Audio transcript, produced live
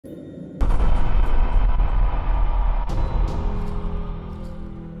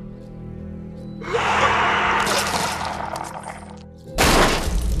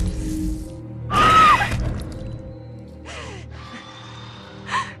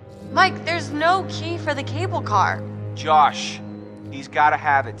Mike, there's no key for the cable car. Josh, he's gotta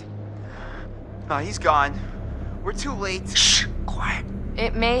have it. No, he's gone. We're too late. Shh! Quiet.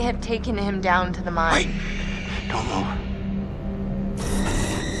 It may have taken him down to the mine. Wait! Don't move.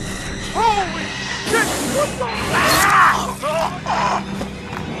 Holy shit! What the?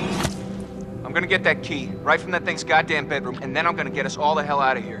 I'm gonna get that key, right from that thing's goddamn bedroom, and then I'm gonna get us all the hell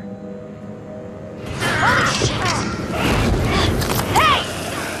out of here. Holy shit! Hey!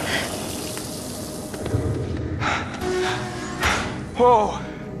 Whoa!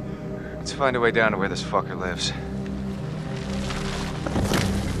 Let's find a way down to where this fucker lives.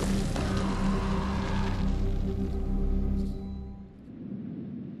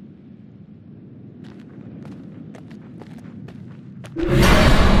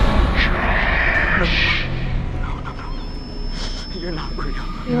 You're not real.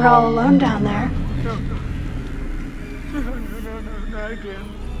 You were all alone down there. No, not again.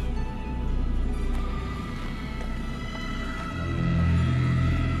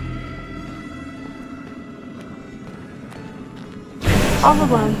 All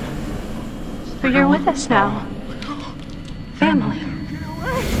alone. But you're with us now. Family. Get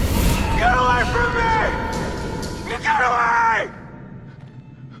away! Get away from me! Get away!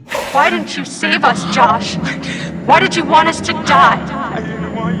 Why didn't you save us, Josh? Why did you want us to die? I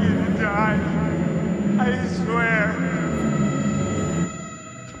didn't want you to die. I swear.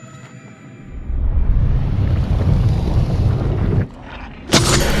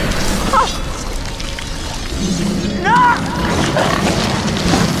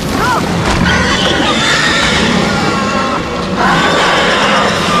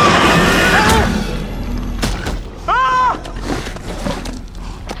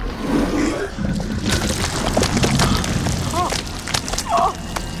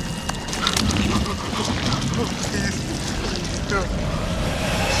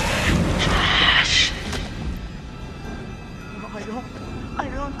 I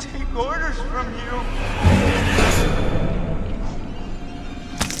don't take orders from you.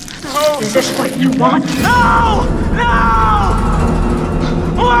 No! Is this what you want? No! No!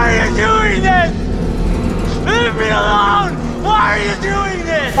 Why are you doing this? Leave me alone! Why are you doing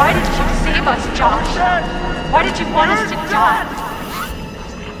this? Why did you save us, Josh? Why did you want us to die?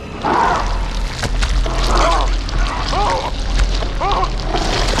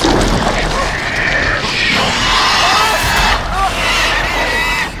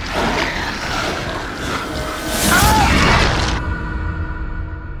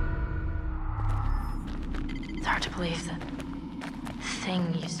 It's hard to believe that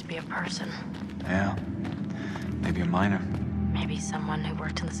thing used to be a person. Yeah. Maybe a miner. Maybe someone who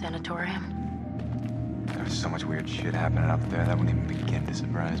worked in the sanatorium. There was so much weird shit happening up there that wouldn't even begin to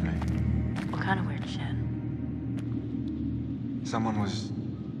surprise me. What kind of weird shit? Someone was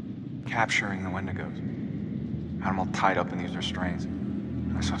capturing the Wendigos. Had them all tied up in these restraints.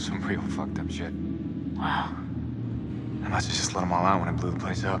 I saw some real fucked up shit. Wow. I must have just let them all out when I blew the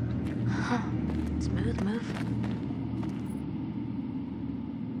place up. Huh. Smooth move.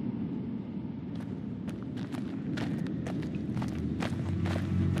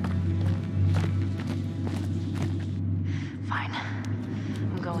 Fine.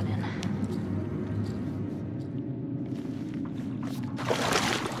 I'm going in.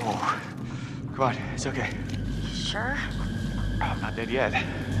 Oh, come on, it's okay. You sure? I'm not dead yet.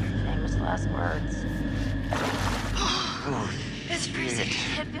 Famous last words. Oh, It's freezing.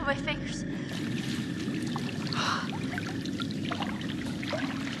 Can't feel my fingers.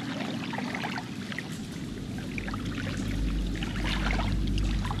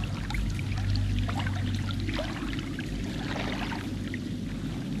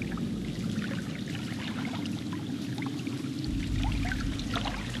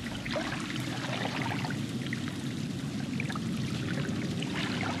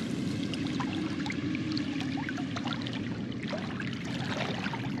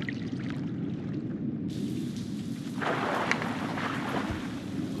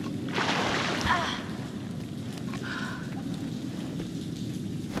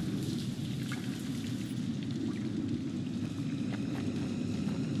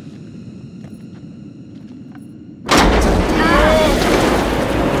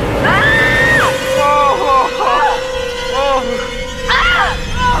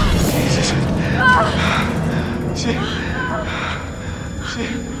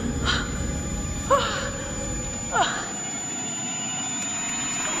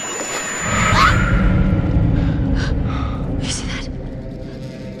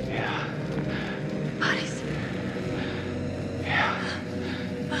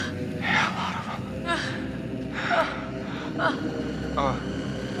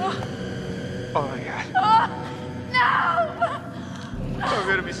 Oh my God. No! I'm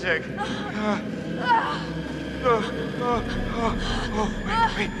gonna be sick.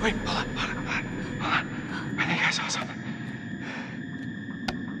 Wait, hold on. I think I saw something.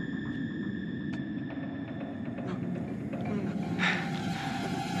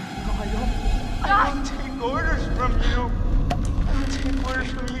 I don't take orders from you. I don't take orders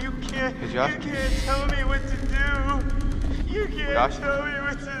from you. Hey, Josh? You can't tell me what to do. You can't Josh? tell me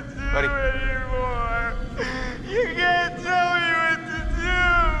what to do Buddy? anymore. You can't tell me what to do.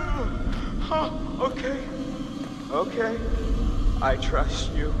 Oh, okay. Okay. I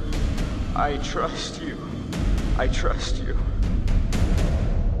trust you. I trust you. I trust you.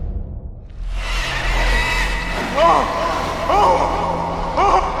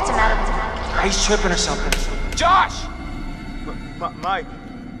 What's the matter? He's tripping or something. Josh! Mike,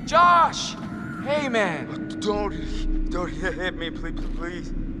 Josh! Hey, man. don't hit me,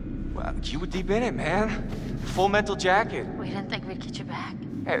 please. Well, you were deep in it, man. Full mental jacket. We didn't think we'd get you back.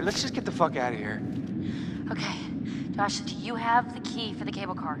 Hey, let's just get the fuck out of here. Okay. Josh, do you have the key for the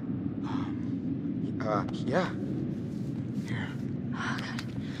cable car? Yeah. Here. Oh,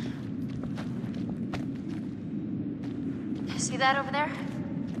 good. See that over there?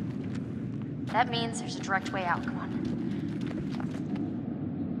 That means there's a direct way out. Come on.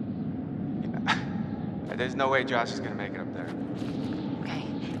 There's no way Josh is gonna make it up there. Okay.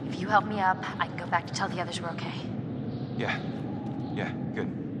 If you help me up, I can go back to tell the others we're okay. Yeah, good.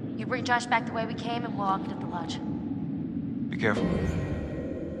 You bring Josh back the way we came, and we'll all get at the lodge. Be careful.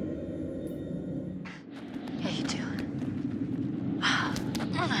 Yeah, you too.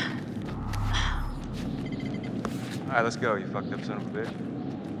 All right, let's go, you fucked up son of a bitch.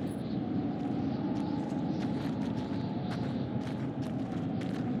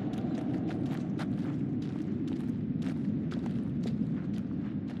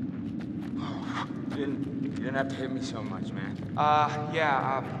 You didn't have to hit me so much, man.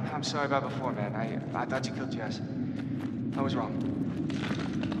 Yeah, I'm sorry about before, man. I thought you killed Jess. I was wrong.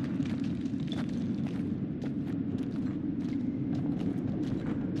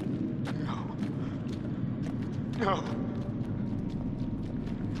 No.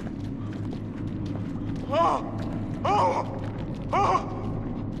 Oh!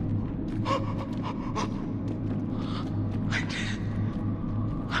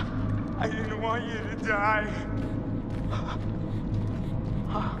 I didn't want you to die.